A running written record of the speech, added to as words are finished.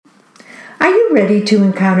Are you ready to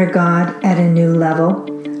encounter God at a new level?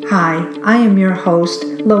 Hi, I am your host,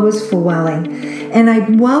 Lois Llewellyn, and I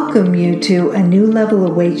welcome you to A New Level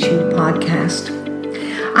Awaits You podcast.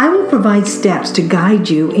 I will provide steps to guide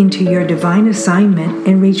you into your divine assignment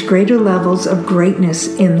and reach greater levels of greatness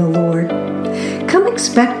in the Lord. Come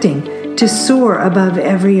expecting to soar above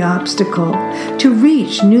every obstacle, to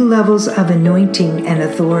reach new levels of anointing and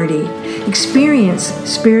authority, experience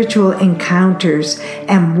spiritual encounters,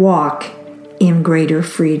 and walk in greater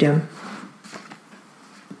freedom.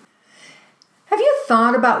 Have you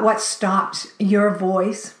thought about what stops your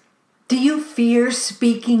voice? Do you fear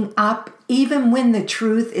speaking up even when the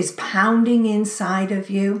truth is pounding inside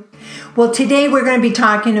of you? Well, today we're going to be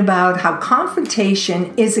talking about how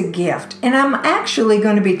confrontation is a gift. And I'm actually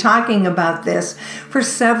going to be talking about this for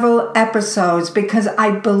several episodes because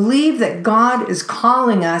I believe that God is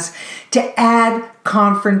calling us to add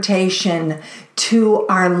confrontation to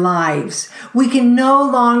our lives. We can no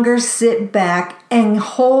longer sit back and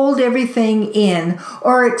hold everything in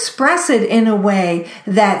or express it in a way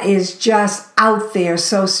that is just out there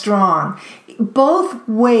so strong. Both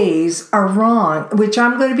ways are wrong, which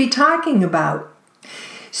I'm going to be talking about.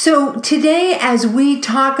 So today, as we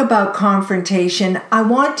talk about confrontation, I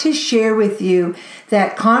want to share with you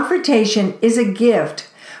that confrontation is a gift,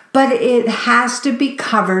 but it has to be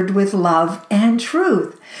covered with love and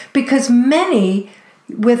truth, because many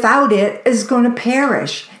without it is going to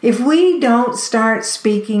perish. If we don't start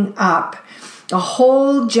speaking up, a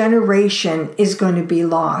whole generation is going to be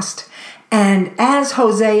lost. And as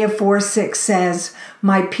Hosea 4:6 says,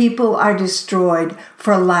 "My people are destroyed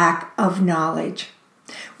for lack of knowledge."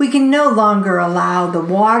 We can no longer allow the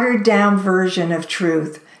watered down version of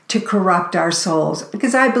truth to corrupt our souls,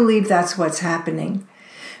 because I believe that's what's happening.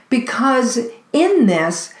 Because in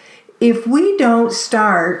this, if we don't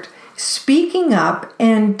start speaking up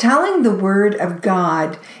and telling the word of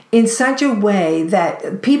God in such a way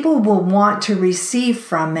that people will want to receive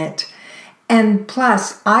from it, and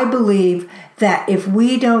plus, I believe that if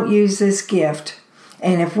we don't use this gift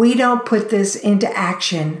and if we don't put this into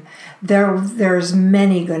action, there's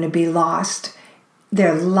many going to be lost.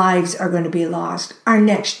 Their lives are going to be lost. Our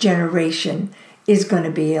next generation is going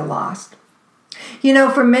to be lost. You know,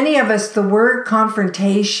 for many of us, the word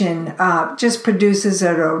confrontation just produces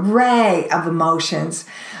an array of emotions.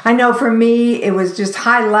 I know for me, it was just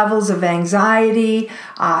high levels of anxiety,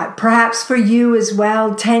 perhaps for you as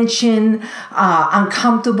well, tension,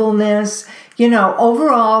 uncomfortableness,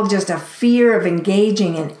 overall just a fear of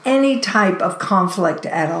engaging in any type of conflict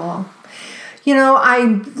at all.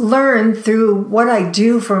 I learned through what I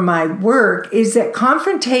do for my work is that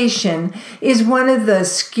confrontation is one of the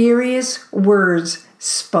scariest words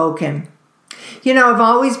spoken. I've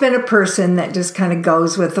always been a person that just kind of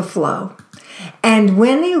goes with the flow. And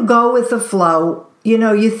when you go with the flow,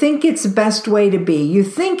 you think it's the best way to be. You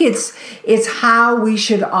think it's how we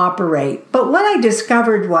should operate. But what I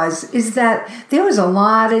discovered is that there was a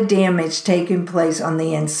lot of damage taking place on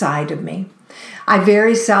the inside of me. I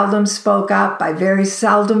very seldom spoke up. I very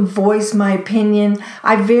seldom voiced my opinion.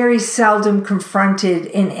 I very seldom confronted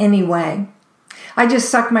in any way. I just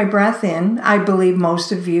sucked my breath in. I believe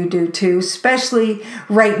most of you do too, especially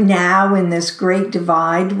right now in this great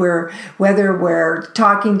divide where whether we're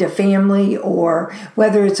talking to family or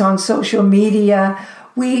whether it's on social media,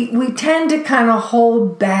 we tend to kind of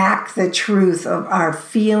hold back the truth of our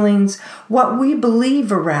feelings, what we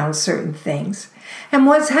believe around certain things. And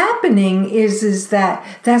what's happening is that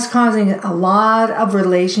that's causing a lot of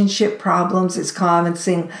relationship problems. It's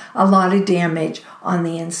causing a lot of damage on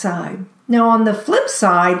the inside. Now, on the flip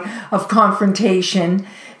side of confrontation,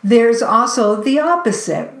 there's also the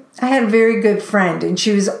opposite. I had a very good friend, and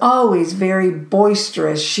she was always very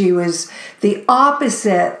boisterous. She was the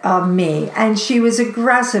opposite of me, and she was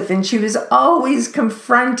aggressive, and she was always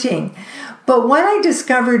confronting. But what I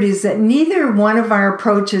discovered is that neither one of our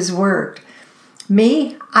approaches worked.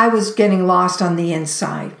 Me, I was getting lost on the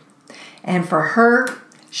inside. And for her,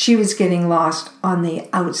 she was getting lost on the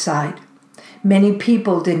outside. Many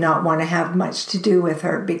people did not want to have much to do with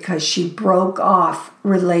her because she broke off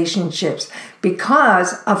relationships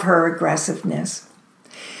because of her aggressiveness.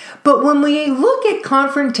 But when we look at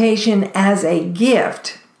confrontation as a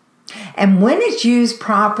gift, and when it's used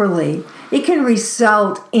properly, it can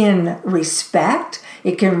result in respect.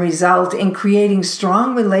 It can result in creating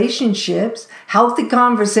strong relationships, healthy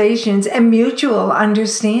conversations, and mutual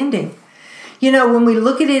understanding. When we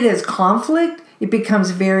look at it as conflict, it becomes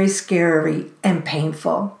very scary and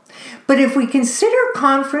painful. But if we consider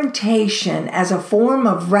confrontation as a form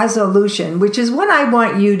of resolution, which is what I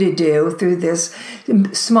want you to do through this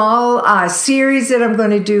small series that I'm going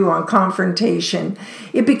to do on confrontation,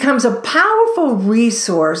 it becomes a powerful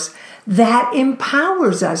resource that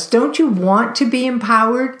empowers us. Don't you want to be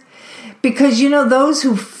empowered? Because, those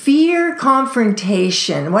who fear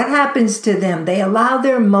confrontation, what happens to them? They allow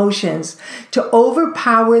their emotions to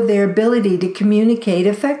overpower their ability to communicate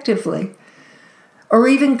effectively or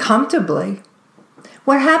even comfortably.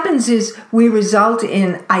 What happens is we result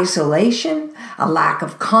in isolation, a lack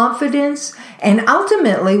of confidence, and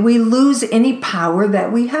ultimately we lose any power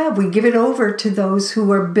that we have. We give it over to those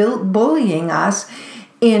who are bullying us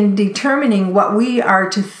in determining what we are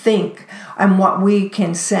to think and what we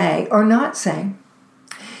can say or not say.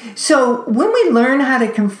 So when we learn how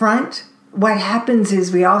to confront, what happens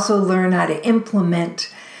is we also learn how to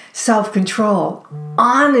implement self-control,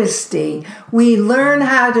 honesty. We learn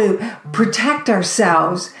how to protect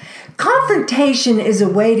ourselves. Confrontation is a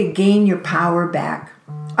way to gain your power back.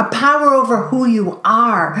 A power over who you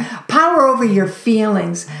are, power over your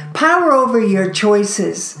feelings, power over your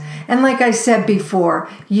choices. And like I said before,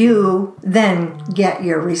 you then get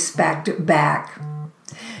your respect back.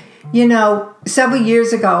 Several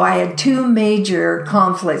years ago, I had two major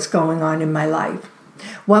conflicts going on in my life.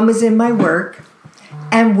 One was in my work,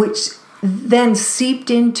 and which then seeped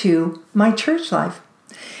into my church life.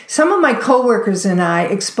 Some of my coworkers and I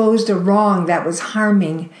exposed a wrong that was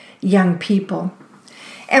harming young people.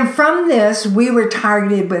 And from this, we were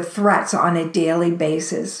targeted with threats on a daily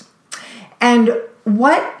basis. And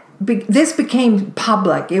this became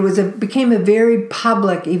public. It became a very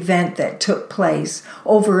public event that took place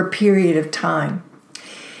over a period of time.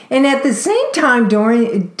 And at the same time,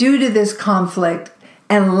 due to this conflict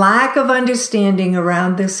and lack of understanding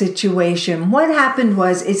around the situation, what happened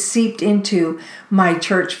was it seeped into my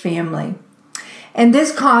church family. And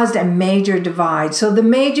this caused a major divide. So the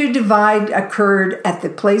major divide occurred at the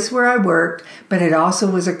place where I worked, but it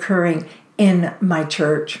also was occurring in my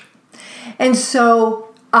church. And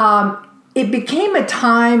so it became a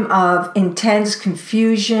time of intense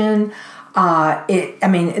confusion.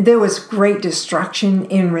 There was great destruction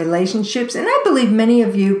in relationships. And I believe many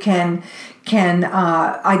of you can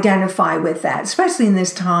identify with that, especially in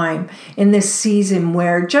this time, in this season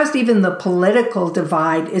where just even the political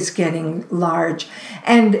divide is getting large.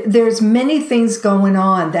 And there's many things going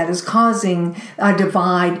on that is causing a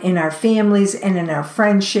divide in our families and in our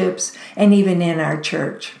friendships and even in our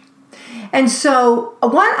church. And so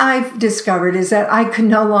what I've discovered is that I could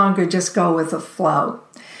no longer just go with the flow.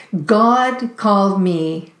 God called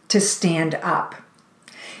me to stand up.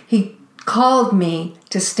 He called me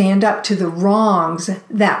to stand up to the wrongs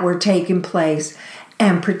that were taking place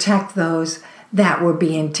and protect those that were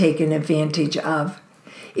being taken advantage of.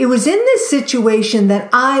 It was in this situation that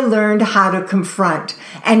I learned how to confront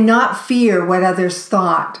and not fear what others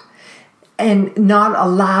thought and not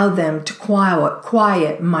allow them to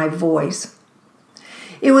quiet my voice.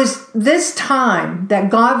 It was this time that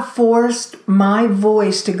God forced my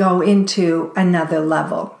voice to go into another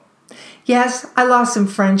level. Yes, I lost some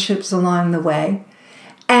friendships along the way,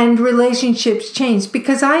 and relationships changed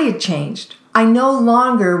because I had changed. I no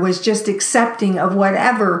longer was just accepting of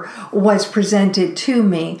whatever was presented to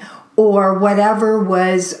me or whatever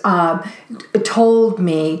was told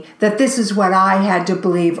me that this is what I had to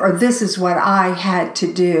believe or this is what I had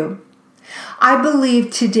to do. I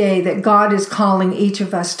believe today that God is calling each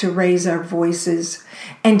of us to raise our voices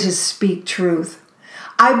and to speak truth.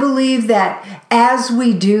 I believe that as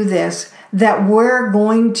we do this, that we're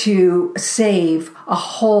going to save a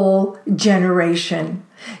whole generation.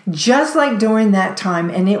 Just like during that time,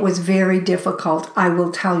 and it was very difficult, I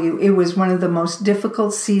will tell you, it was one of the most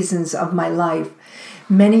difficult seasons of my life.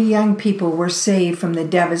 Many young people were saved from the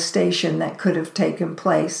devastation that could have taken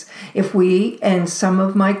place if we and some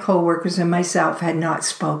of my coworkers and myself had not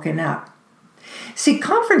spoken up. See,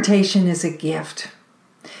 confrontation is a gift.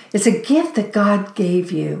 It's a gift that God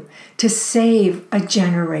gave you to save a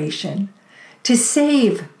generation, to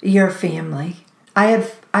save your family. I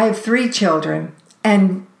have 3 children,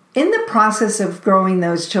 and in the process of growing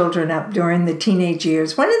those children up during the teenage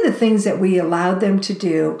years, one of the things that we allowed them to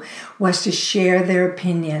do was to share their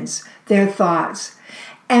opinions, their thoughts.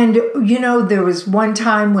 And, there was one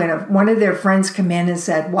time when one of their friends came in and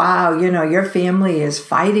said, wow, your family is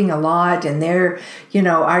fighting a lot and they're,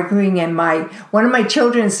 arguing. And one of my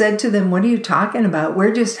children said to them, what are you talking about?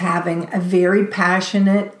 We're just having a very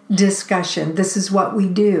passionate discussion. This is what we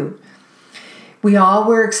do. We all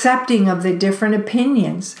were accepting of the different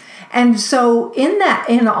opinions. And so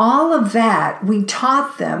in all of that, we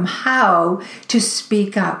taught them how to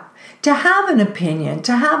speak up, to have an opinion,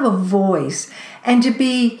 to have a voice, and to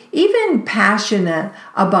be even passionate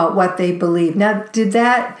about what they believe. Now, did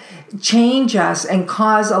that change us and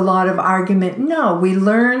cause a lot of argument? No, we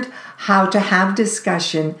learned how to have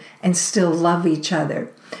discussion and still love each other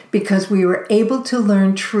because we were able to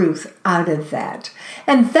learn truth out of that.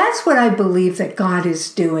 And that's what I believe that God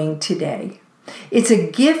is doing today. It's a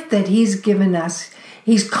gift that He's given us.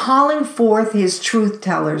 He's calling forth His truth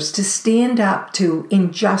tellers to stand up to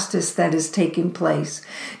injustice that is taking place,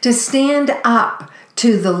 to stand up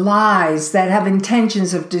to the lies that have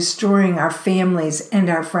intentions of destroying our families and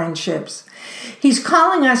our friendships. He's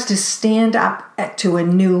calling us to stand up to a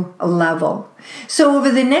new level. So over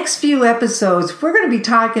the next few episodes, we're going to be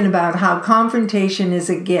talking about how confrontation is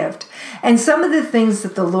a gift and some of the things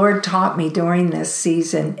that the Lord taught me during this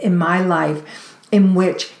season in my life, in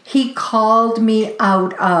which He called me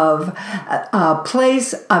out of a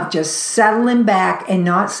place of just settling back and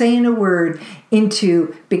not saying a word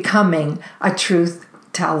into becoming a truth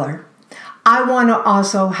teller. I want to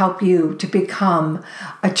also help you to become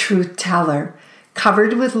a truth teller,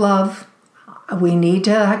 covered with love. We need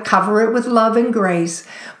to cover it with love and grace,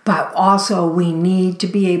 but also we need to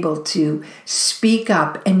be able to speak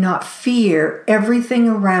up and not fear everything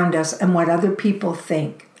around us and what other people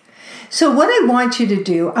think. So what I want you to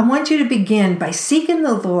do, I want you to begin by seeking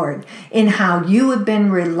the Lord in how you have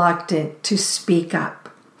been reluctant to speak up.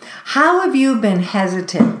 How have you been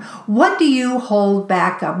hesitant? What do you hold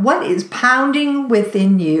back of? What is pounding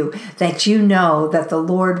within you that you know that the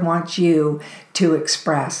Lord wants you to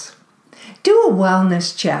express? Do a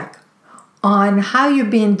wellness check on how you're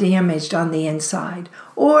being damaged on the inside.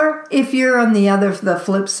 Or if you're on the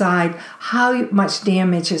flip side, how much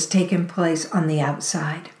damage has taken place on the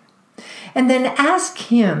outside. And then ask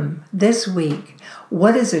Him this week,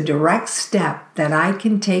 what is a direct step that I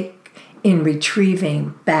can take in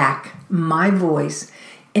retrieving back my voice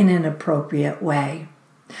in an appropriate way?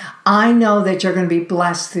 I know that you're going to be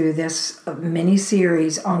blessed through this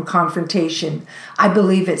mini-series on confrontation. I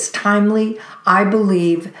believe it's timely. I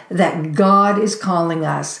believe that God is calling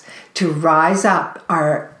us to rise up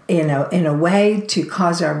in a way to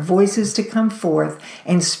cause our voices to come forth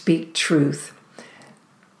and speak truth.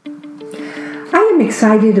 I am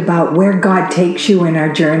excited about where God takes you in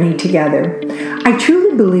our journey together. I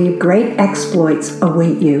truly believe great exploits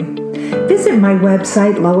await you. Visit my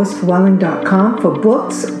website, loisfwelling.com, for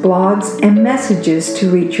books, blogs, and messages to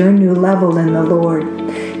reach your new level in the Lord.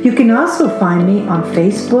 You can also find me on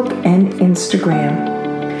Facebook and Instagram.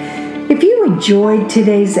 If you enjoyed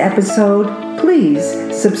today's episode, please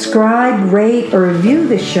subscribe, rate, or review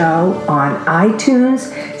the show on iTunes,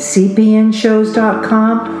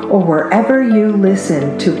 cpnshows.com, or wherever you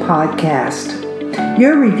listen to podcasts.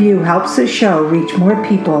 Your review helps the show reach more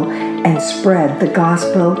people and spread the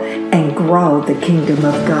gospel and grow the kingdom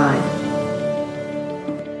of God.